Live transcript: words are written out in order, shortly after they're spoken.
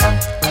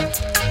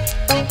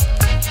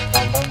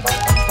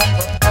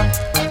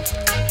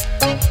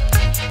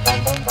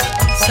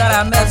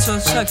to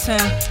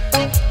Chucktown.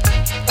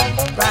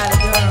 Ride it,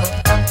 girl.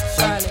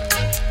 Charlotte.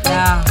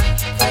 Yeah.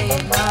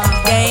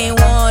 They ain't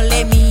wanna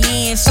let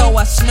me in, so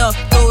I snuck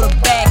through the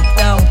back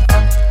door.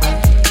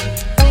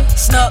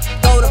 Snuck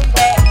through the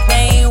back.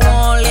 They ain't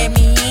wanna let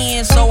me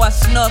in, so I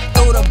snuck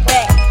through the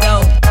back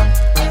door.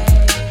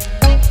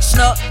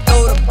 Snuck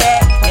through the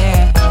back,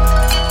 yeah.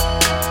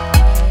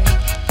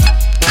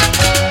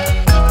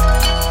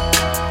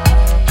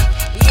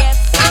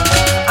 Yes,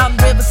 I'm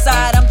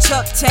Riverside, I'm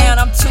Chucktown,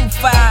 I'm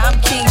 2-5, I'm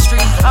King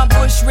Street, I'm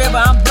Bush River,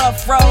 I'm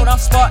Bluff Road, I'm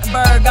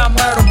Spartanburg, I'm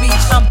Myrtle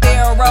Beach, I'm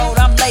Barrel Road,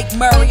 I'm Lake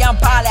Murray, I'm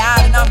Poly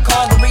Island, I'm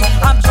Congaree,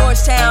 I'm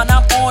Georgetown,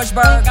 I'm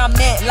Orangeburg, I'm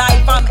Net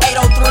Life, I'm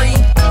 803,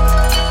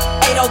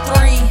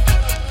 803,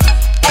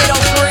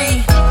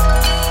 803,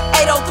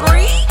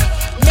 803.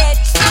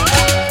 Next,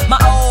 my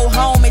old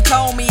homie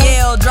told me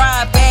L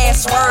drive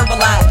fast, swerve a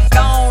lot.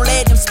 Don't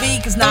let them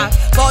speakers knock,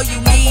 boy you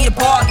need a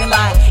parking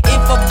lot.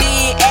 If a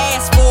big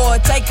ass for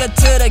it, take her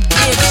to the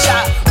gift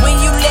shop. When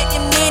you let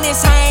them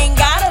minutes hang,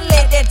 gotta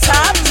let that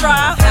top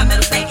drop. High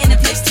metal stay in the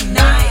place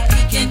tonight.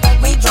 Peeking,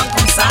 we drunk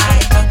on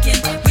side.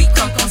 Peeking, we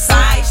crunk on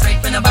side. Straight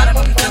from the bottom,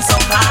 but we feel so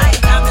high.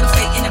 High metal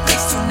stay in the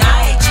place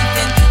tonight.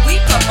 Cheapin', we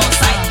crunk on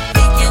sight.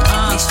 Peeking,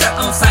 we strut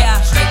on sight.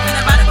 Straight from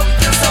the bottom, but we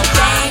feel so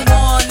high. They ain't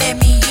wanna let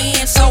me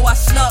in, so I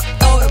snuck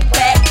through the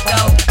back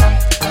door.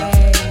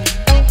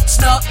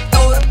 Snuck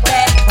through the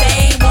back. They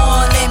ain't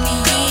wanna let me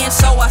in,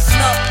 so I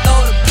snuck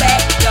through the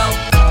back door.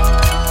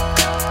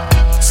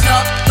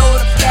 Snuck through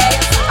the back.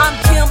 I'm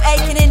Kim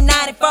Aiken in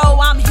 94,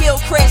 I'm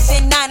Hillcrest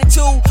in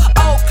 92,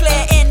 Eau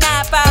Claire in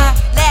 95,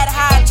 Ladder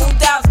High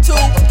 2002.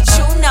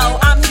 You know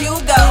I'm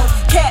Hugo,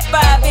 Cat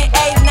 5 in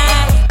 89,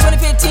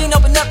 2015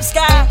 opened up the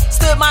sky,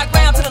 stood my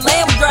ground till the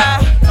land was dry.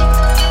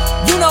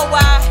 You know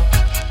why?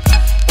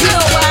 You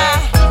know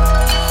why?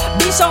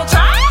 Bitch on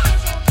try?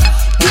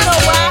 You know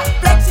why?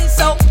 Flexing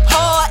so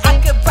hard I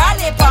could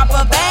probably pop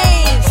a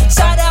vein.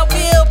 Shout out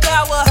Bill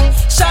Power,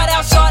 shout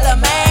out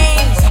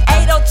Charlemagne.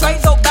 80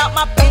 trays about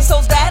my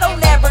pesos, that'll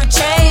never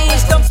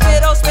change. Them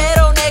spitto,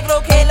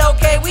 negro,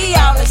 que we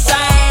all the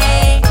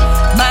same.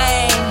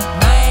 Man.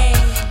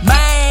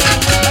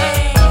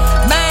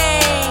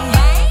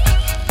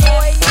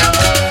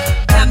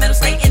 High metal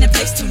stay in the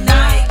place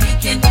tonight.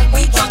 Peeking,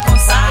 we drunk on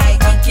side.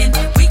 Peeking,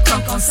 we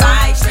crunk on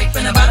side. Straight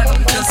from the bottom, but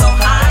we feel so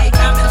high.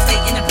 High metal stay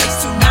in the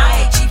place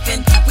tonight.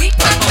 Cheapin', we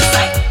crunk on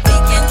sight.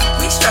 Peeking,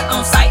 we strut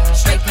on sight.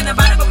 Straight from the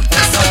bottom, but we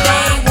feel so They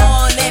high. ain't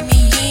wanna let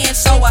me in,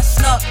 so I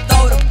snuck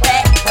through the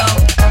back door.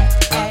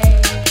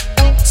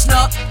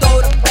 Snuck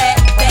through the back.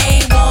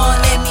 They ain't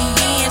wanna let me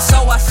in, so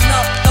I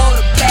snuck through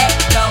the back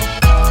door.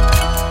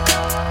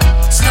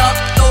 Snuck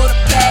through the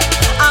back.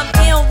 I'm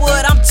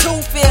Inwood, I'm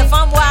 2-5,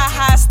 I'm Wide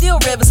High, still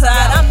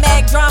Riverside. I'm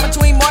Mag Drama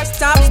between March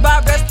Thomas by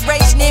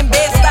Restoration and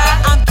Best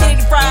Eye. I'm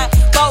Kennedy Fried,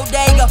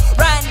 Bodega,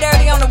 riding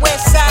dirty on the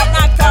west side. And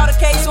I caught a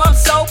case, so I'm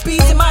so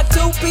peace in my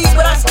 2-piece,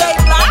 but I stay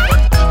fly.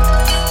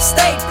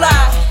 Stay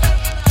fly.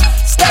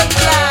 Stay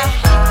fly.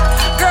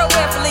 Girl,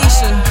 where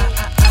Felicia?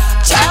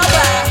 Ciao,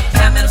 bye.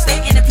 High metal stay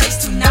in the place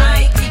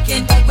tonight.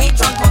 Peeking, we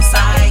drunk on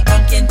side.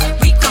 Peeking,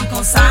 we crunk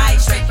on side.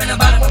 Straight from the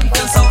bottom, but we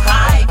feel so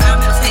high. High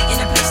metal stay in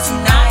the place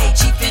tonight.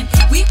 Cheapin',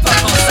 we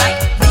pump on sight.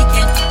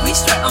 Peeking, we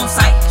strut on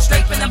sight.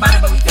 Straight from the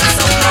bottom, but we feel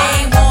so They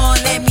high. ain't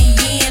wanna let me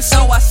in,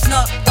 so I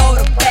snuck through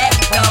the back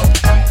door.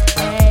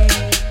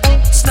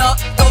 Snuck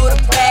through the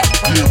back.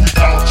 Yeah, we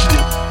out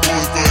here,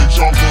 doing things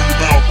y'all run your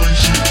mouth, ain't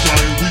shit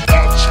changed. We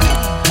out here,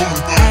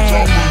 doing things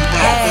y'all run your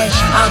mouth, ain't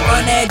shit I'm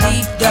from changed. that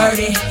deep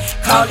dirty,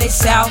 call it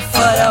south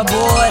for the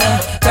border.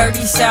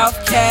 Dirty South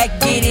cat,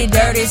 get it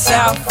dirty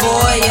South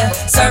for ya.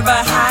 Serve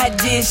a hot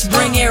dish,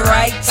 bring it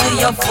right to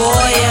your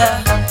foyer.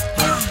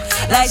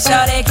 Like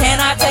shawty, can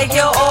I take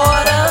your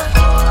order?